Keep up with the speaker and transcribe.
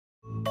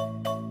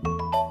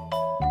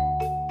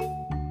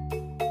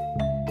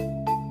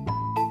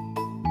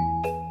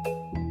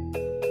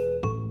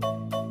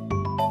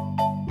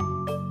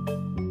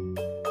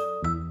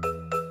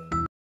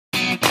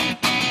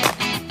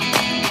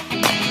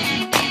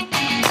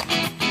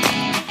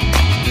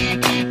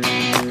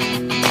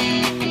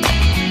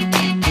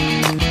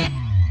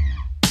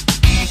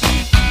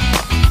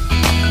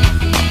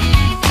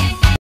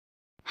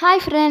Hi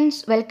friends,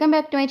 welcome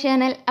back to my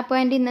channel. അപ്പോൾ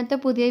എൻ്റെ ഇന്നത്തെ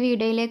പുതിയ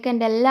വീഡിയോയിലേക്ക്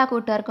എൻ്റെ എല്ലാ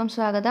കൂട്ടുകാർക്കും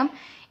സ്വാഗതം.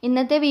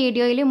 ഇന്നത്തെ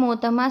വീഡിയോയിൽ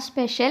മൂത്തമ്മ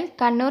സ്പെഷ്യൽ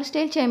കണ്ണൂർ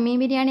സ്റ്റൈൽ ചെമ്മീൻ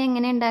ബിരിയാണി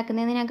എങ്ങനെ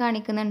ഉണ്ടാക്കുന്നതെന്ന് ഞാൻ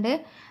കാണിക്കുന്നുണ്ട്.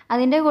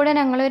 അതിൻ്റെ കൂടെ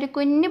ഞങ്ങളൊരു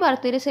കുഞ്ഞു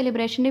ബർത്ത്ഡേ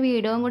സെലിബ്രേഷൻ്റെ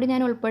വീഡിയോയും കൂടി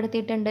ഞാൻ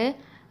ഉൾപ്പെടുത്തിയിട്ടുണ്ട്.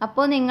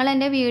 അപ്പോൾ നിങ്ങൾ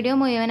എൻ്റെ വീഡിയോ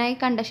മുഴുവനായി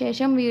കണ്ട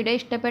ശേഷം വീഡിയോ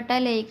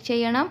ഇഷ്ടപ്പെട്ടാൽ ലൈക്ക്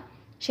ചെയ്യണം,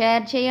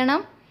 ഷെയർ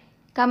ചെയ്യണം,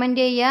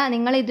 കമൻറ്റ് ചെയ്യുക.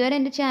 നിങ്ങൾ ഇതുവരെ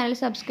എൻ്റെ ചാനൽ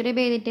സബ്സ്ക്രൈബ്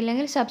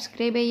ചെയ്തിട്ടില്ലെങ്കിൽ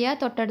സബ്സ്ക്രൈബ് ചെയ്യുക,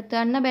 തൊട്ടടുത്ത്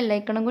കാണുന്ന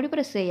ബെല്ലൈക്കണും കൂടി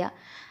പ്രസ്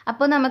ചെയ്യുക.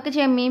 അപ്പോൾ നമുക്ക്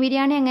ചെമ്മീൻ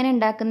ബിരിയാണി എങ്ങനെ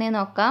ഉണ്ടാക്കുന്നതെന്ന്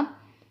നോക്കാം.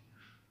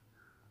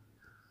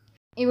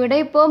 ഇവിടെ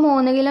ഇപ്പോൾ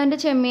 3 കിലോൻ്റെ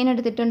ചെമ്മീൻ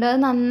എടുത്തിട്ടുണ്ട്. അത്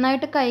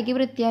നന്നായിട്ട് കഴുകി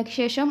വൃത്തിയാക്കിയ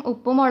ശേഷം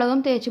ഉപ്പും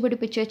മുളകും തേച്ച്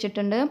പിടിപ്പിച്ച്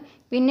വെച്ചിട്ടുണ്ട്.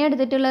 പിന്നെ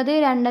എടുത്തിട്ടുള്ളത്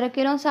 2.5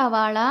 കിലോ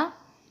സവാള,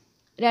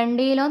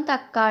 2 കിലോ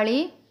തക്കാളി,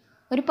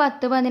 ഒരു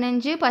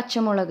 10-15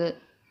 പച്ചമുളക്,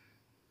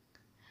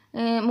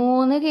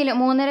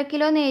 3.5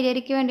 കിലോ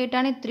നേരിയരിക്ക്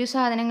വേണ്ടിയിട്ടാണ് ഇത്രയും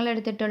സാധനങ്ങൾ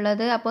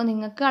എടുത്തിട്ടുള്ളത്. അപ്പോൾ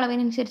നിങ്ങൾക്ക്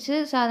അളവിനനുസരിച്ച്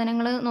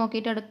സാധനങ്ങൾ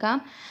നോക്കിയിട്ട് എടുക്കാം.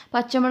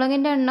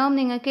 പച്ചമുളകിൻ്റെ എണ്ണവും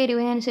നിങ്ങൾക്ക്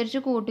എരിവിനനുസരിച്ച്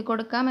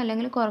കൂട്ടിക്കൊടുക്കാം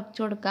അല്ലെങ്കിൽ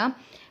കുറച്ച് കൊടുക്കാം.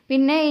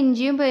 പിന്നെ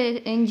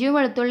ഇഞ്ചിയും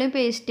വെളുത്തുള്ളിയും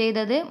പേസ്റ്റ്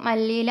ചെയ്തത്,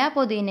 മല്ലിയില,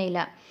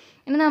 പുതിനയില.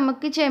 ഇനി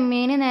നമുക്ക്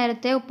ചെമ്മീൻ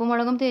നേരത്തെ ഉപ്പും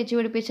മുളകും തേച്ച്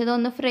പിടിപ്പിച്ചത്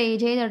ഒന്ന് ഫ്രൈ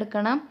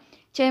ചെയ്തെടുക്കണം.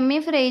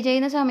 ചെമ്മീൻ ഫ്രൈ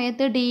ചെയ്യുന്ന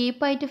സമയത്ത്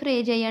ഡീപ്പായിട്ട് ഫ്രൈ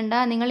ചെയ്യേണ്ട.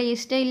 നിങ്ങൾ ഈ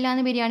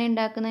സ്റ്റൈലിലാണ് ബിരിയാണി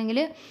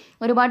ഉണ്ടാക്കുന്നതെങ്കിൽ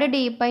ഒരുപാട്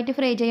ഡീപ്പായിട്ട്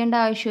ഫ്രൈ ചെയ്യേണ്ട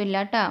ആവശ്യമില്ല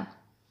കേട്ടോ.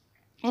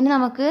 ഇനി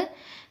നമുക്ക്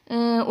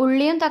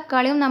ഉള്ളിയും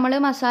തക്കാളിയും നമ്മൾ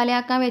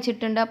മസാലയാക്കാൻ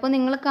വെച്ചിട്ടുണ്ട്. അപ്പോൾ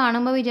നിങ്ങൾ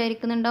കാണുമ്പോൾ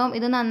വിചാരിക്കുന്നുണ്ടാവും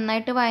ഇത്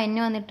നന്നായിട്ട്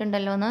വഴഞ്ഞു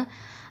വന്നിട്ടുണ്ടല്ലോ എന്ന്.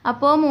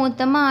 അപ്പോൾ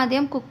മൂത്തമ്മ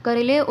ആദ്യം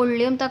കുക്കറിൽ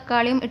ഉള്ളിയും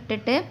തക്കാളിയും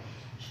ഇട്ടിട്ട്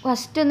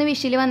ഫസ്റ്റ് ഒന്ന്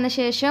വിഷിൽ വന്ന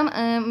ശേഷം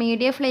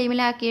മീഡിയം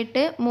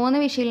ഫ്ലെയിമിലാക്കിയിട്ട്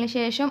 3 വിഷിലിന്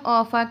ശേഷം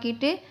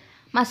ഓഫാക്കിയിട്ട്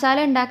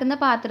മസാല ഉണ്ടാക്കുന്ന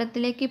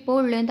പാത്രത്തിലേക്ക് ഇപ്പോൾ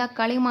ഉള്ളിയും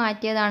തക്കാളിയും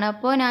മാറ്റിയതാണ്.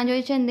 അപ്പോൾ ഞാൻ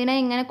ചോദിച്ചാൽ എന്തിനാ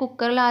ഇങ്ങനെ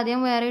കുക്കറിൽ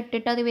ആദ്യം വേറെ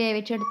ഇട്ടിട്ട് അത്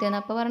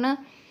വേവിച്ചെടുത്തതെന്ന്. അപ്പോൾ പറഞ്ഞ്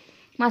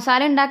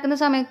മസാല ഉണ്ടാക്കുന്ന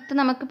സമയത്ത്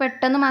നമുക്ക്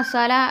പെട്ടെന്ന്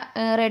മസാല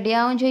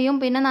റെഡിയാവുകയും ചെയ്യും,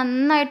 പിന്നെ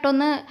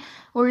നന്നായിട്ടൊന്ന്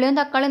ഉള്ളിയും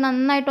തക്കാളിയും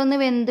നന്നായിട്ടൊന്ന്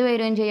വെന്ത്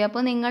വരികയും ചെയ്യും.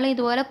 അപ്പോൾ നിങ്ങൾ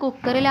ഇതുപോലെ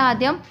കുക്കറിൽ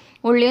ആദ്യം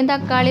ഉള്ളിയും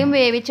തക്കാളിയും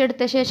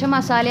വേവിച്ചെടുത്ത ശേഷം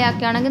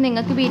മസാലയാക്കുകയാണെങ്കിൽ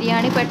നിങ്ങൾക്ക്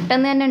ബിരിയാണി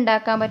പെട്ടെന്ന് തന്നെ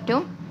ഉണ്ടാക്കാൻ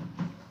പറ്റും.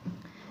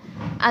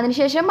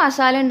 അതിനുശേഷം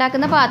മസാല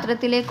ഉണ്ടാക്കുന്ന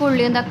പാത്രത്തിലേക്ക്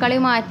ഉള്ളിയും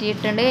തക്കാളിയും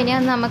മാറ്റിയിട്ടുണ്ട്. ഇനി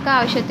നമുക്ക്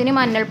ആവശ്യത്തിന്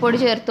മഞ്ഞൾപ്പൊടി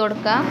ചേർത്ത്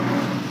കൊടുക്കാം.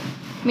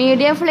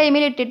 മീഡിയം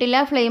ഫ്ലെയിമിൽ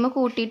ഇട്ടിട്ടില്ല, ഫ്ലെയിം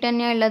കൂട്ടിയിട്ട്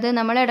തന്നെയാണ് ഉള്ളത്.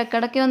 നമ്മൾ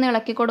ഇടയ്ക്കിടയ്ക്ക് ഒന്ന്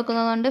ഇളക്കി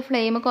കൊടുക്കുന്നതുകൊണ്ട്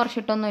ഫ്ലെയിം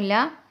കുറച്ചിട്ടൊന്നുമില്ല.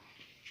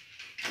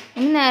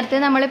 ഇനി നേരത്തെ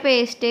നമ്മൾ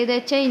പേസ്റ്റ് ചെയ്ത്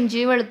വെച്ച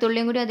ഇഞ്ചിയും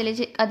വെളുത്തുള്ളിയും കൂടി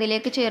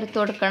അതിലേക്ക് ചേർത്ത്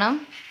കൊടുക്കണം.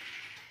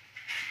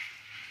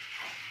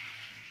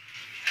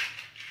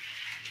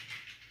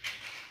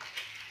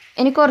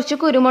 ഇനി കുറച്ച്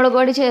കുരുമുളക്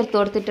പൊടി ചേർത്ത്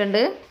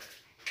കൊടുത്തിട്ടുണ്ട്.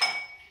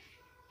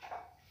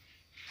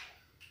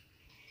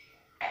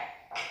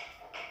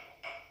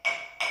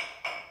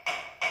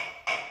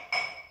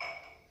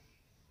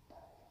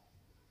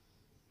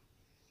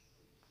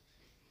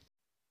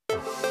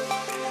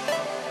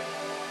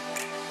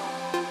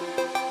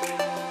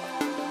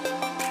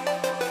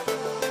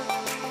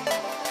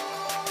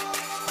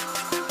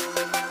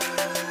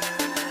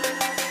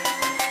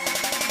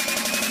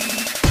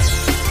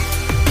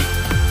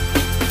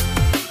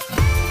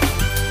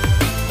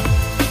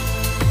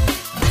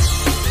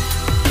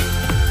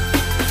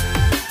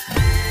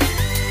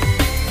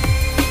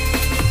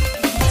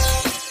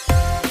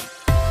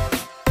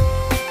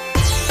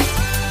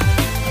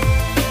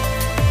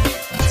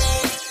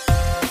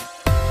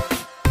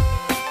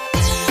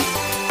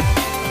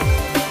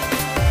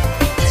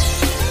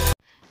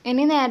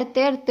 ഇനി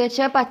നേരത്തെ എടുത്ത്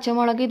വെച്ച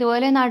പച്ചമുളക്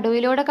ഇതുപോലെ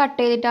നടുവിലൂടെ കട്ട്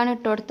ചെയ്തിട്ടാണ്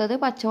ഇട്ട് കൊടുത്തത്.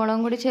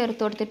 പച്ചമുളകും കൂടി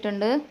ചേർത്ത്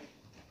കൊടുത്തിട്ടുണ്ട്.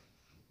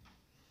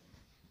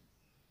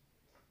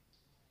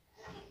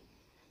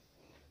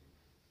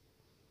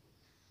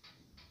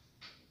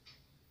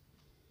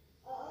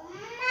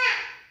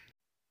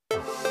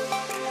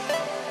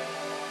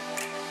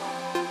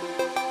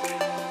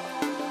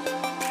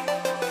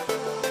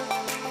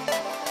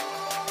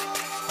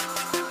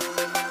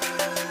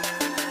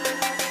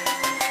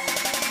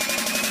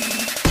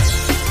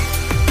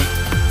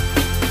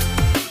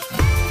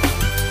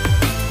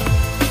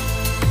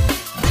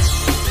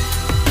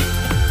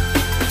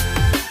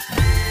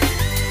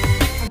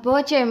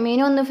 അപ്പോൾ ചെമ്മീൻ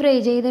ഒന്ന് ഫ്രൈ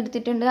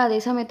ചെയ്തെടുത്തിട്ടുണ്ട്. അതേ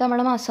സമയത്ത്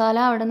നമ്മുടെ മസാല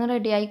അവിടെ നിന്ന്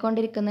റെഡി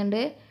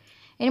ആയിക്കൊണ്ടിരിക്കുന്നുണ്ട്.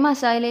 ഇനി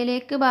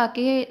മസാലയിലേക്ക്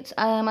ബാക്കി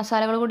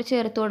മസാലകൾ കൂടി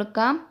ചേർത്ത്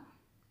കൊടുക്കാം.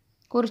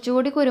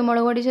 കുറച്ചുകൂടി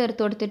കുരുമുളക് പൊടി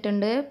ചേർത്ത്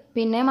കൊടുത്തിട്ടുണ്ട്.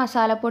 പിന്നെ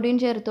മസാലപ്പൊടിയും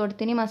ചേർത്ത്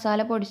കൊടുത്തിന്,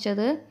 മസാല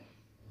പൊടിച്ചത്.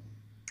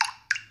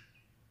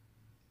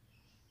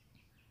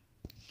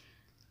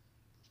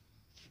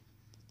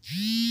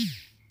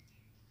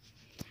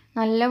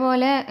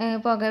 നല്ലപോലെ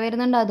പുക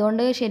വരുന്നുണ്ട്,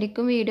 അതുകൊണ്ട്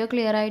ശരിക്കും വീഡിയോ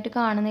ക്ലിയർ ആയിട്ട്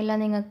കാണുന്നില്ല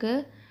നിങ്ങൾക്ക്.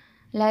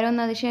 എല്ലാവരും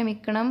ഒന്ന് അത്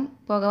ക്ഷമിക്കണം.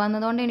 പുക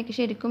വന്നതുകൊണ്ട് എനിക്ക്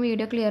ശരിക്കും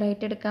വീഡിയോ ക്ലിയർ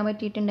ആയിട്ട് എടുക്കാൻ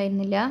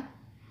പറ്റിയിട്ടുണ്ടായിരുന്നില്ല.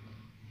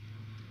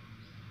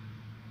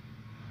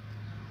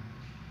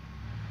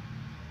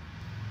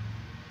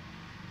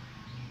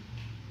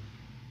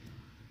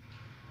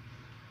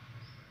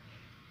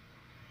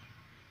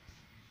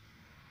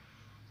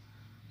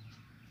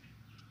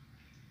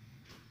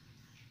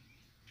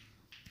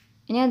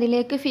 ഇനി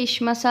അതിലേക്ക്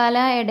ഫിഷ് മസാല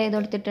ആഡ് ചെയ്ത്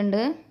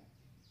കൊടുത്തിട്ടുണ്ട്.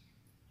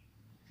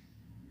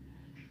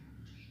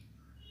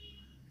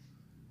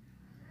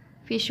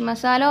 ഫിഷ്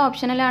മസാല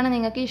ഓപ്ഷണലാണ്,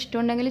 നിങ്ങൾക്ക്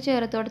ഇഷ്ടമുണ്ടെങ്കിൽ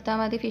ചേർത്ത് കൊടുത്താൽ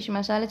മതി. ഫിഷ്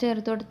മസാല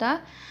ചേർത്ത് കൊടുത്താൽ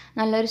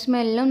നല്ലൊരു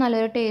സ്മെല്ലും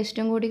നല്ലൊരു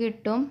ടേസ്റ്റും കൂടി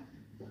കിട്ടും.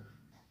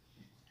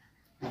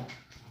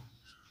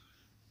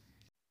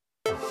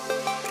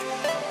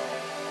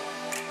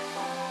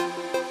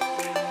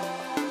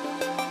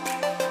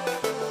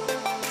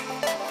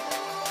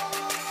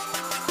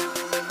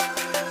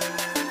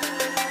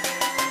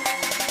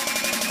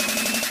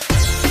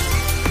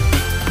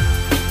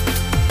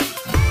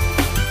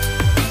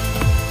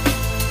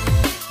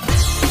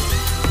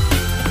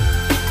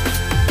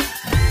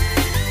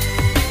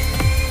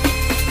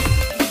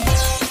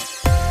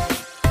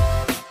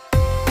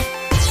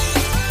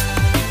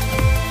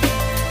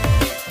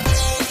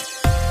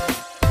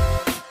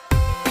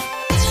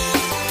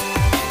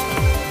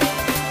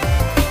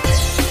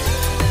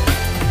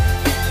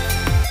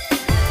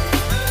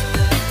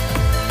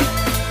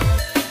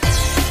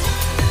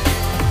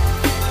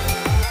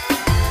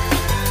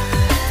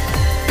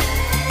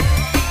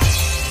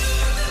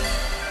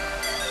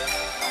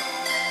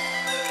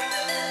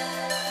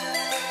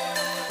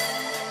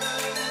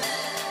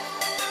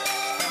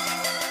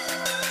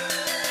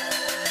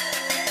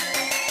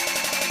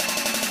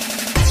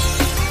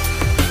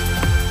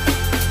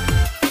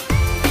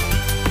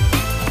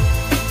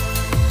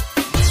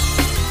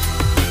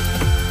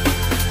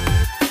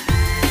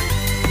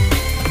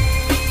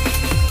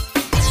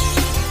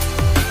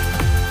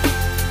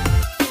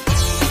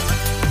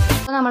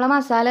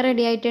 മസാല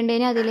റെഡി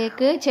ആയിട്ടുണ്ടെങ്കിൽ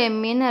അതിലേക്ക്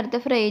ചെമ്മീൻ നേരത്തെ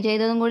ഫ്രൈ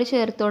ചെയ്തതും കൂടി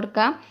ചേർത്ത്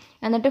കൊടുക്കാം.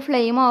 എന്നിട്ട്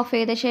ഫ്ലെയിം ഓഫ്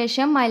ചെയ്ത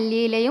ശേഷം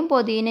മല്ലിയിലയും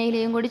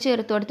പുതിനയിലയും കൂടി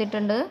ചേർത്ത്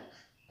കൊടുത്തിട്ടുണ്ട്.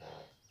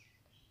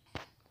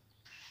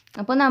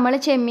 അപ്പോൾ നമ്മൾ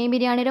ചെമ്മീൻ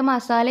ബിരിയാണിയുടെ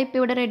മസാല ഇപ്പോൾ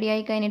ഇവിടെ റെഡി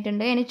ആയി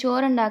കഴിഞ്ഞിട്ടുണ്ട്. ഇനി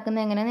ചോറ്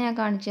ഉണ്ടാക്കുന്നത് എങ്ങനെയാണെന്ന് ഞാൻ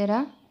കാണിച്ചു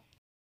തരാം.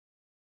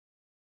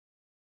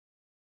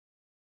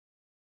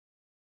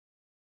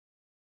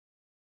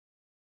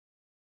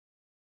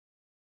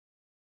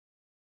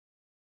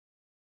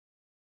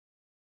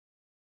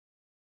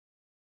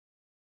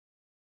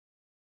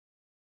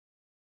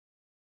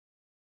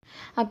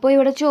 അപ്പോൾ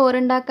ഇവിടെ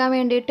ചോറുണ്ടാക്കാൻ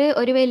വേണ്ടിയിട്ട്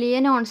ഒരു വലിയ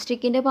നോൺ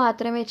സ്റ്റിക്കിൻ്റെ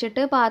പാത്രം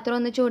വെച്ചിട്ട് പാത്രം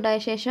ഒന്ന് ചൂടായ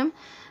ശേഷം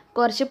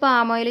കുറച്ച്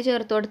പാം ഓയിൽ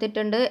ചേർത്ത്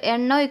കൊടുത്തിട്ടുണ്ട്.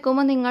 എണ്ണ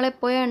ഒഴിക്കുമ്പോൾ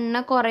നിങ്ങളെപ്പോഴും എണ്ണ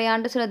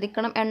കുറയാണ്ട്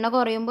ശ്രദ്ധിക്കണം. എണ്ണ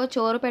കുറയുമ്പോൾ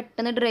ചോറ്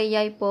പെട്ടെന്ന് ഡ്രൈ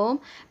ആയി പോവും.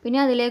 പിന്നെ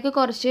അതിലേക്ക്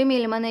കുറച്ച്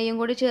മിൽമ നെയ്യും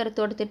കൂടി ചേർത്ത്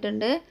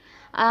കൊടുത്തിട്ടുണ്ട്.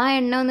 ആ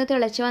എണ്ണ ഒന്ന്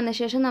തിളച്ച് വന്ന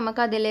ശേഷം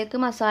നമുക്ക് അതിലേക്ക്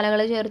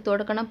മസാലകൾ ചേർത്ത്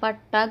കൊടുക്കണം.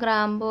 പട്ട,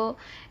 ഗ്രാമ്പൂ,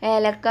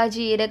 ഏലക്ക,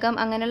 ജീരകം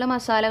അങ്ങനെയുള്ള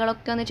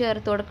മസാലകളൊക്കെ ഒന്ന്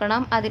ചേർത്ത്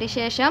കൊടുക്കണം.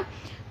 അതിനുശേഷം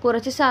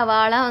കുറച്ച്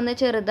സവാള ഒന്ന്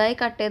ചെറുതായി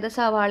കട്ട് ചെയ്ത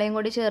സവാളയും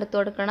കൂടി ചേർത്ത്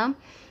കൊടുക്കണം.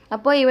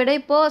 അപ്പോൾ ഇവിടെ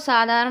ഇപ്പോൾ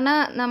സാധാരണ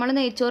നമ്മൾ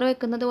നെയ്ച്ചോറ്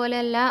വെക്കുന്നത്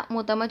പോലെയല്ല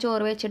മൂത്തമ്മ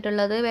ചോറ്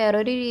വെച്ചിട്ടുള്ളത്.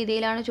 വേറൊരു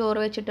രീതിയിലാണ് ചോറ്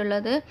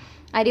വെച്ചിട്ടുള്ളത്.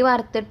 അരി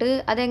വറുത്തിട്ട്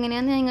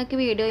അതെങ്ങനെയാണെന്ന് നിങ്ങൾക്ക്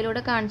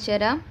വീഡിയോയിലൂടെ കാണിച്ചു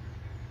തരാം.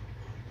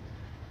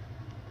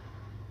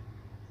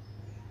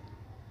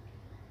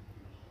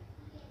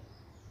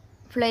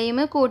 ഫ്ലെയിം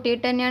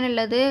കൂട്ടിയിട്ട്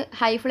തന്നെയാണുള്ളത്,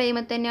 ഹൈ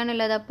ഫ്ലെയിമിൽ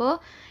തന്നെയാണുള്ളത്. അപ്പോൾ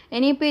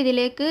ഇനിയിപ്പോൾ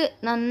ഇതിലേക്ക്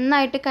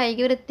നന്നായിട്ട്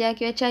കഴുകി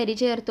വൃത്തിയാക്കി വെച്ച അരി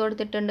ചേർത്ത്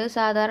കൊടുത്തിട്ടുണ്ട്.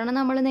 സാധാരണ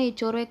നമ്മൾ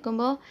നെയ്ച്ചോറ്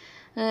വെക്കുമ്പോൾ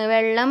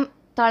വെള്ളം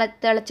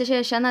തിളച്ച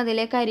ശേഷമാണ്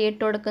അതിലേക്ക് അരി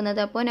ഇട്ട് കൊടുക്കുന്നത്.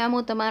 അപ്പോൾ ഞാൻ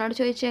മൂത്തമ്മാനോട്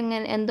ചോദിച്ചു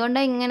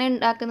എന്തുകൊണ്ടാണ് ഇങ്ങനെ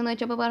ഉണ്ടാക്കുന്നതെന്ന്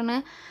ചോദിച്ചപ്പോൾ പറഞ്ഞ്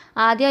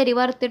ആദ്യം അരി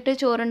വറുത്തിട്ട്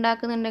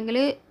ചോറുണ്ടാക്കുന്നുണ്ടെങ്കിൽ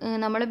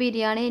നമ്മൾ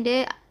ബിരിയാണീൻ്റെ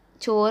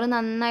ചോറ്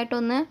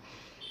നന്നായിട്ടൊന്ന്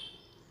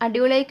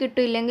അടിപൊളിയായി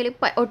കിട്ടും. ഇല്ലെങ്കിൽ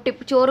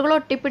ചോറുകൾ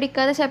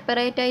ഒട്ടിപ്പിടിക്കാതെ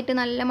സെപ്പറേറ്റ് ആയിട്ട്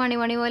നല്ല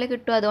മണി പോലെ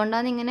കിട്ടും.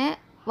 അതുകൊണ്ടാണ് ഇങ്ങനെ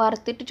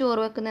വറുത്തിട്ട്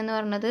ചോറ് വെക്കുന്നതെന്ന്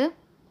പറഞ്ഞത്.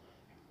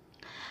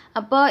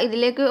 അപ്പോൾ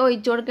ഇതിലേക്ക്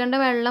ഒഴിച്ചു കൊടുക്കേണ്ട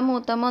വെള്ളം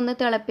മൂത്തമ്മ ഒന്ന്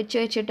തിളപ്പിച്ച്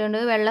വെച്ചിട്ടുണ്ട്.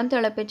 വെള്ളം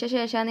തിളപ്പിച്ച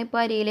ശേഷമാണ്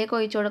ഇപ്പോൾ അരിയിലേക്ക്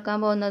ഒഴിച്ചു കൊടുക്കാൻ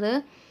പോകുന്നത്.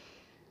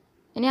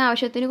 ഇനി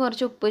ആവശ്യത്തിന്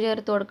കുറച്ച് ഉപ്പ്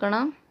ചേർത്ത്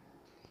കൊടുക്കണം.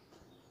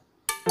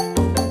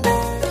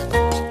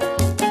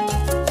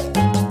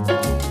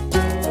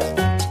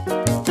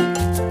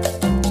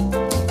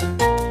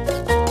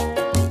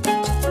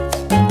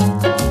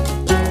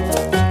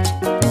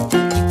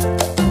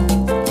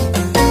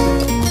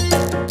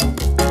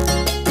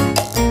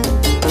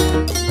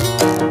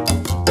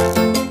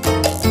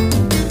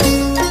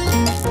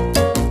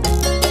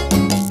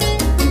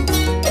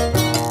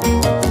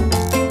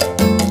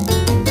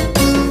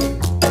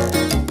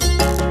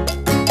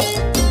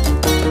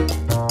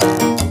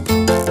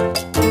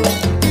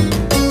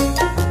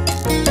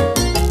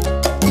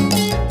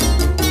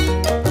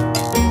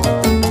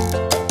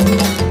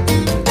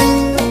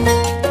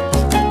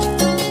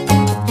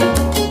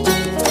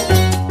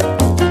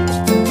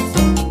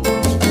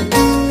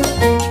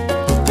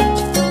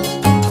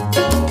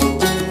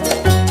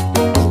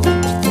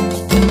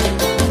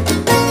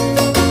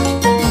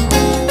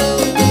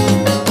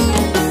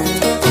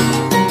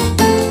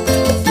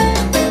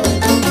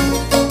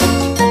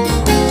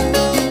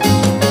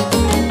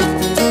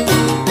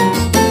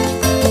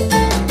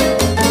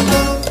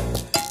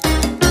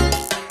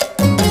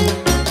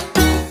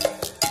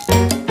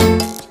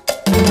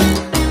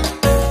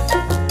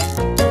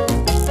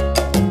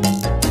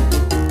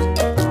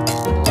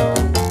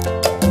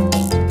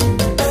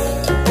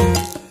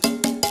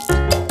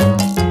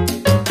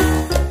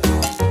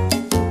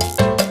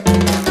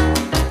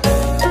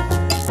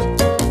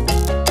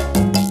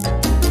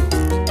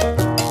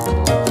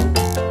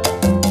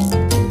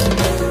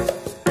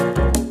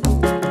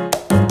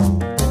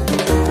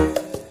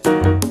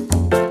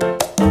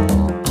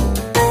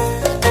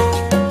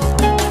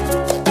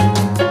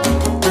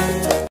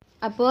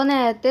 അപ്പോൾ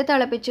നേരത്തെ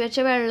തിളപ്പിച്ച് വെച്ച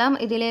വെള്ളം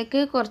ഇതിലേക്ക്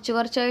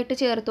കുറച്ചായിട്ട്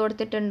ചേർത്ത്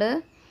കൊടുത്തിട്ടുണ്ട്.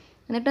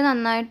 എന്നിട്ട്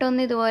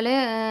നന്നായിട്ടൊന്ന് ഇതുപോലെ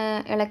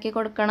ഇളക്കി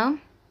കൊടുക്കണം.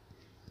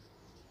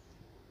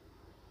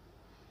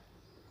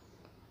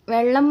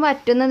 വെള്ളം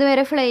വറ്റുന്നത്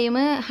വരെ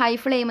ഹൈ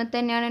ഫ്ലെയിമിൽ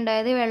തന്നെയാണ്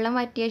ഉണ്ടായത്. വെള്ളം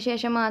വറ്റിയ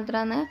ശേഷം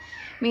മാത്രമാണ്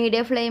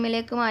മീഡിയം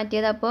ഫ്ലെയിമിലേക്ക്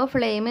മാറ്റിയത്. അപ്പോൾ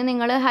ഫ്ലെയിം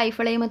നിങ്ങൾ ഹൈ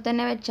ഫ്ലെയിമിൽ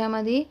തന്നെ വെച്ചാൽ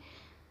മതി.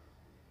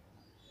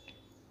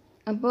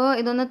 അപ്പോൾ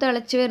ഇതൊന്ന്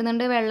തിളച്ച്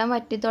വരുന്നുണ്ട്, വെള്ളം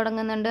വറ്റി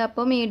തുടങ്ങുന്നുണ്ട്.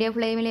 അപ്പോൾ മീഡിയം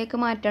ഫ്ലെയിമിലേക്ക്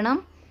മാറ്റണം.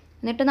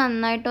 എന്നിട്ട്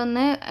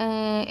നന്നായിട്ടൊന്ന്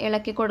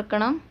ഇളക്കി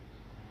കൊടുക്കണം.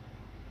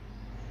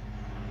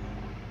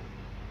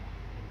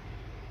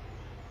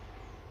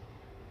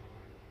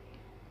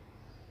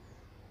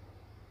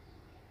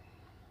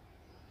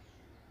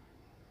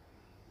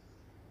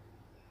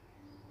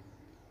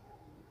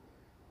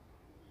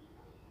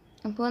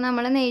 അപ്പോൾ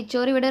നമ്മൾ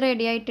നെയ്ച്ചോറ് ഇവിടെ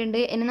റെഡി ആയിട്ടുണ്ട്.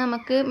 ഇനി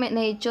നമുക്ക്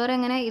നെയ്ച്ചോറ്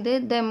എങ്ങനെ ഇത്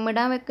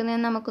ദമ്മിടാൻ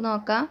വെക്കുന്നതെന്ന് നമുക്ക്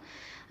നോക്കാം.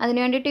 അതിന്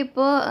വേണ്ടിയിട്ട്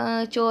ഇപ്പോൾ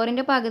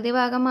ചോറിൻ്റെ പകുതി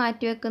ഭാഗം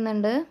മാറ്റി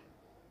വെക്കുന്നുണ്ട്.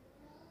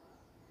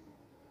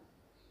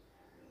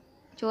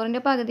 ചോറിൻ്റെ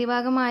പകുതി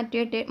ഭാഗം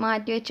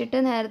മാറ്റി വെച്ചിട്ട്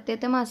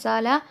നേരത്തെ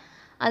മസാല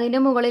അതിൻ്റെ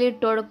മുകളിൽ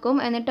ഇട്ട് കൊടുക്കും.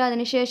 എന്നിട്ട്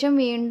അതിന് ശേഷം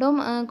വീണ്ടും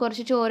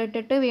കുറച്ച്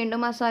ചോറിട്ടിട്ട്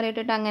വീണ്ടും മസാല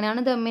ഇട്ടിട്ട്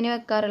അങ്ങനെയാണ് ദമ്മിന്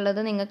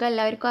വെക്കാറുള്ളത്. നിങ്ങൾക്ക്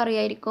എല്ലാവർക്കും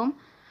അറിയായിരിക്കും.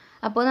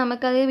 അപ്പോൾ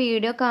നമുക്കത്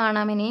വീഡിയോ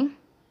കാണാം.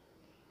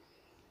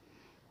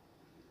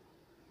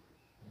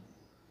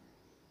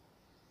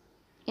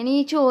 ഇനി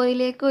ഈ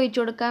ചോറിലേക്ക് ഒഴിച്ചു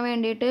കൊടുക്കാൻ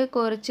വേണ്ടിയിട്ട്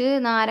കുറച്ച്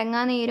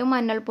നാരങ്ങാ നീരും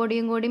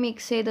മഞ്ഞൾപ്പൊടിയും കൂടി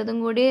മിക്സ് ചെയ്തതും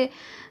കൂടി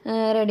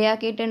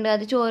റെഡിയാക്കിയിട്ടുണ്ട്.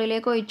 അത്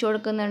ചോറിലേക്ക് ഒഴിച്ചു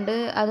കൊടുക്കുന്നുണ്ട്.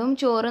 അതും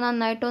ചോറ്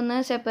നന്നായിട്ടൊന്ന്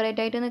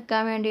സെപ്പറേറ്റ് ആയിട്ട്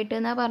നിൽക്കാൻ വേണ്ടിയിട്ട്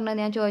എന്നാണ്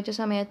പറഞ്ഞത് ഞാൻ ചോദിച്ച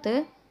സമയത്ത്.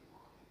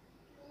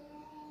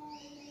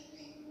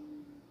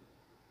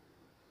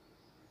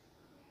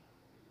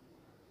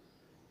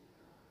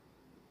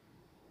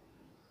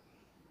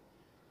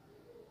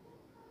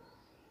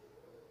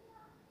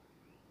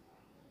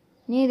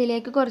 ഇനി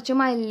ഇതിലേക്ക് കുറച്ച്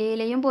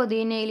മല്ലിയിലയും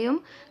പുതിനയിലയും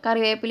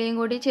കറിവേപ്പിലയും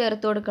കൂടി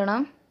ചേർത്ത്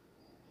കൊടുക്കണം.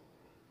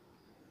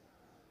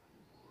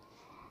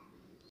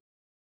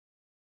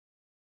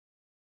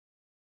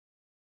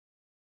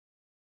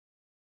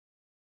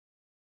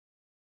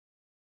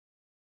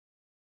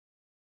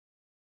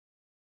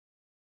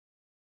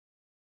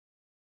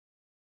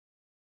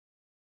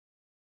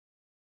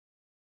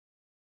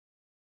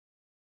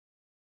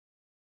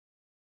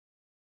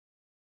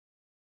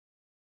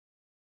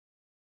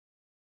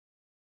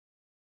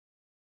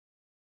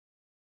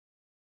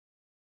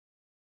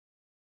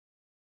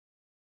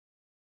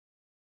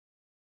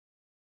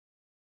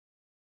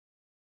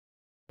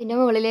 ഇതിൻ്റെ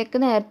മുകളിലേക്ക്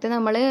നേരത്തെ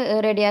നമ്മൾ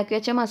റെഡിയാക്കി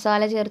വെച്ച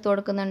മസാല ചേർത്ത്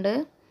കൊടുക്കുന്നുണ്ട്.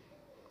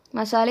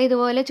 മസാല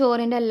ഇതുപോലെ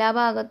ചോറിൻ്റെ എല്ലാ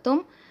ഭാഗത്തും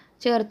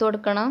ചേർത്ത്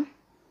കൊടുക്കണം.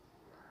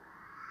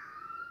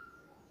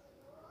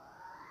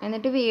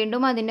 എന്നിട്ട്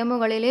വീണ്ടും അതിൻ്റെ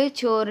മുകളിൽ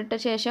ചോറിട്ട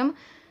ശേഷം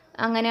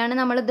അങ്ങനെയാണ്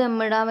നമ്മൾ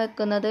ദമ്മിടാൻ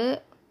വെക്കുന്നത്.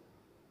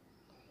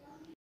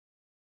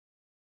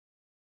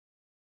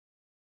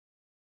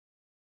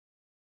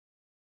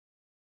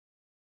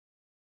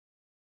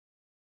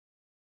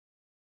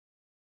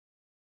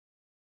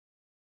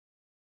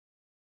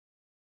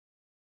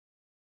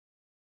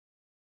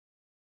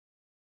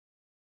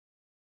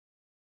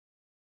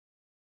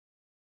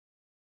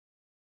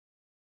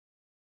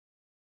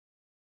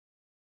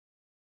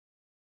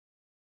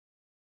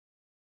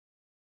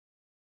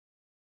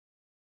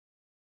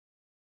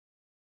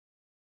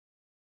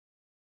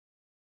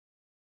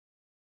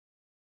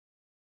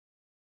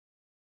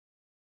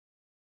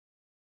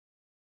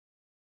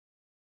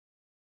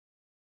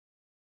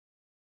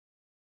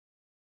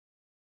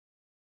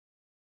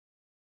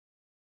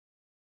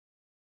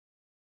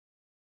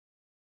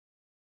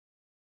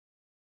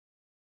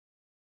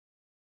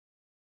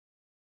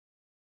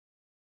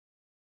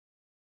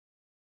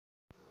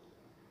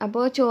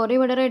 അപ്പോൾ ചോറ്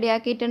ഇവിടെ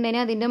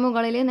റെഡിയാക്കിയിട്ടുണ്ടെങ്കിൽ അതിൻ്റെ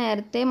മുകളിൽ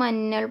നേരത്തെ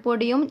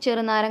മഞ്ഞൾപ്പൊടിയും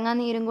ചെറുനാരങ്ങ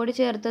നീരും കൂടി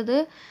ചേർത്തത്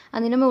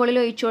അതിൻ്റെ മുകളിൽ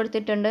ഒഴിച്ചു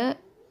കൊടുത്തിട്ടുണ്ട്.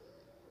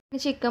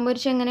 ചിക്കൻ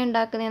പൊരിച്ച് എങ്ങനെ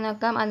ഉണ്ടാക്കുന്നതെന്ന്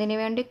നോക്കാം. അതിന്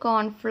വേണ്ടി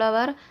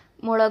കോൺഫ്ലവർ,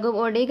 മുളക്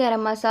പൊടി,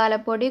 ഗരം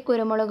മസാലപ്പൊടി,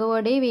 കുരുമുളക്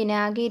പൊടി,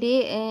 വിനാഗിരി,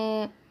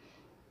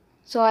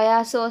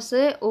 സോയാ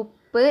സോസ്,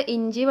 ഉപ്പ്,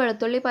 ഇഞ്ചി,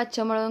 വെളുത്തുള്ളി,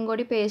 പച്ചമുളകും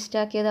കൂടി പേസ്റ്റ്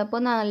ആക്കിയത്.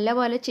 അപ്പോൾ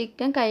നല്ലപോലെ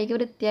ചിക്കൻ കഴുകി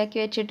വൃത്തിയാക്കി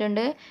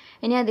വെച്ചിട്ടുണ്ട്.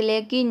 ഇനി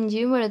അതിലേക്ക്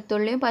ഇഞ്ചിയും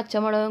വെളുത്തുള്ളിയും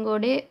പച്ചമുളകും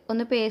കൂടി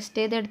ഒന്ന്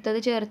പേസ്റ്റ്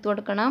ചെയ്തെടുത്തത് ചേർത്ത്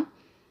കൊടുക്കണം.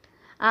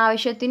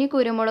 ആവശ്യത്തിന്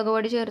കുരുമുളക്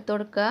പൊടി ചേർത്ത്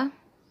കൊടുക്കുക.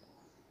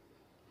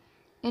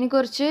 ഇനി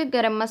കുറച്ച്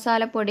ഗരം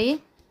മസാലപ്പൊടി,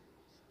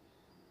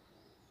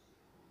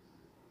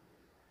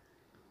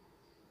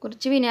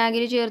 കുറച്ച്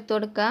വിനാഗിരി ചേർത്ത്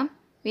കൊടുക്കാം.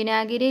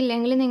 വിനാഗിരി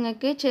ഇല്ലെങ്കിൽ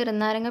നിങ്ങൾക്ക്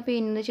ചെറുനാരങ്ങ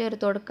പിഴിഞ്ഞത്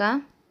ചേർത്ത് കൊടുക്കാം.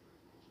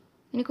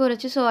 ഇനി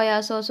കുറച്ച് സോയാ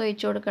സോസ്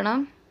ഒഴിച്ച്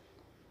കൊടുക്കണം.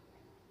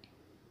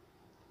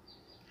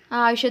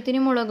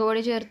 ആവശ്യത്തിന് മുളക്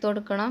പൊടി ചേർത്ത്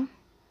കൊടുക്കണം.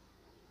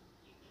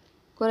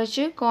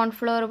 കുറച്ച്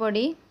കോൺഫ്ലവർ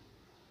പൊടി,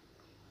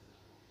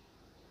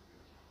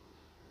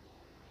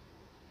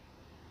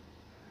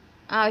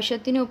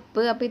 ആവശ്യത്തിന്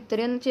ഉപ്പ്. അപ്പോൾ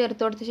ഇത്രയും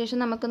ചേർത്ത് കൊടുത്ത ശേഷം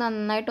നമുക്ക്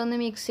നന്നായിട്ടൊന്ന്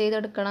മിക്സ്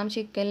ചെയ്തെടുക്കണം.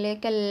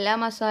 ചിക്കനിലേക്ക് എല്ലാ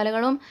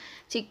മസാലകളും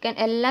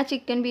എല്ലാ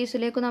ചിക്കൻ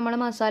പീസിലേക്കും നമ്മൾ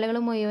മസാലകൾ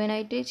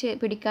മുഴുവനായിട്ട്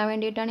പിടിക്കാൻ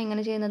വേണ്ടിയിട്ടാണ്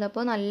ഇങ്ങനെ ചെയ്യുന്നത്.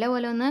 അപ്പോൾ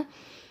നല്ലപോലെ ഒന്ന്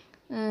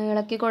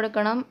ഇളക്കി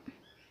കൊടുക്കണം.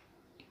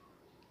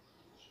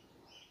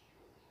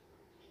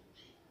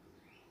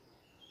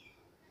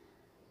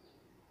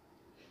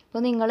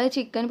 അപ്പോൾ നിങ്ങൾ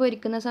ചിക്കൻ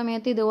പൊരിക്കുന്ന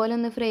സമയത്ത് ഇതുപോലെ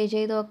ഒന്ന് ഫ്രൈ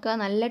ചെയ്ത് വെക്കുക.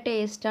 നല്ല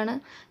ടേസ്റ്റാണ്.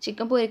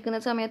 ചിക്കൻ പൊരിക്കുന്ന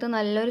സമയത്ത്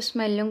നല്ലൊരു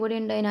സ്മെല്ലും കൂടി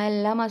ഉണ്ട് അതിന്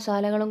എല്ലാ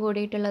മസാലകളും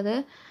കൂടിയിട്ടുള്ളത്.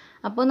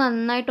 അപ്പോൾ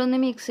നന്നായിട്ടൊന്ന്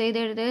മിക്സ്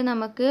ചെയ്തെടുത്ത്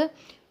നമുക്ക്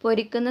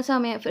പൊരിക്കുന്ന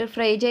സമയം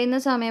ഫ്രൈ ചെയ്യുന്ന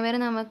സമയം വരെ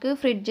നമുക്ക്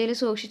ഫ്രിഡ്ജിൽ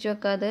സൂക്ഷിച്ച്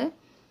വെക്കാം. അത്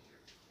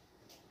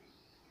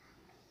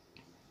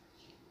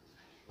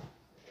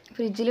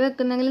ഫ്രിഡ്ജിൽ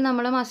വെക്കുന്നെങ്കിൽ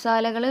നമ്മളെ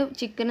മസാലകൾ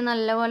ചിക്കന്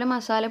നല്ലപോലെ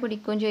മസാല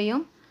പിടിക്കുകയും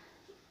ചെയ്യും.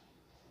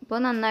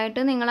 അപ്പോൾ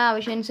നന്നായിട്ട് നിങ്ങളെ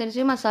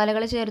ആവശ്യമനുസരിച്ച്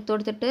മസാലകൾ ചേർത്ത്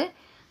കൊടുത്തിട്ട്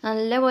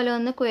നല്ലപോലെ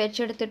ഒന്ന്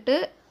കുഴച്ചെടുത്തിട്ട്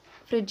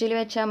ഫ്രിഡ്ജിൽ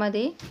വെച്ചാൽ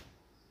മതി.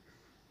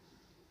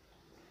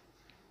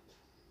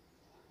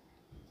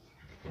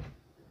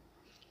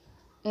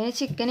 ഇനി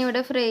ചിക്കൻ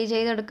ഇവിടെ ഫ്രൈ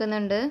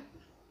ചെയ്തെടുക്കുന്നുണ്ട്.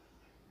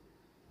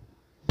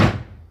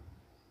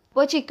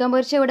 അപ്പോൾ ചിക്കൻ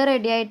പൊരിച്ച് ഇവിടെ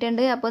റെഡി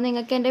ആയിട്ടുണ്ട്. അപ്പോൾ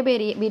നിങ്ങൾക്ക് എൻ്റെ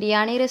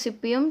ബിരിയാണി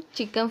റെസിപ്പിയും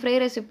ചിക്കൻ ഫ്രൈ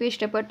റെസിപ്പിയും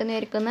ഇഷ്ടപ്പെട്ടെന്ന്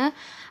വിചാരിക്കുന്നു.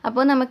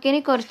 അപ്പോൾ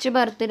നമുക്കിനി കുറച്ച്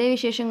ബർത്ത്ഡേ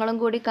വിശേഷങ്ങളും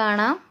കൂടി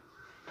കാണാം.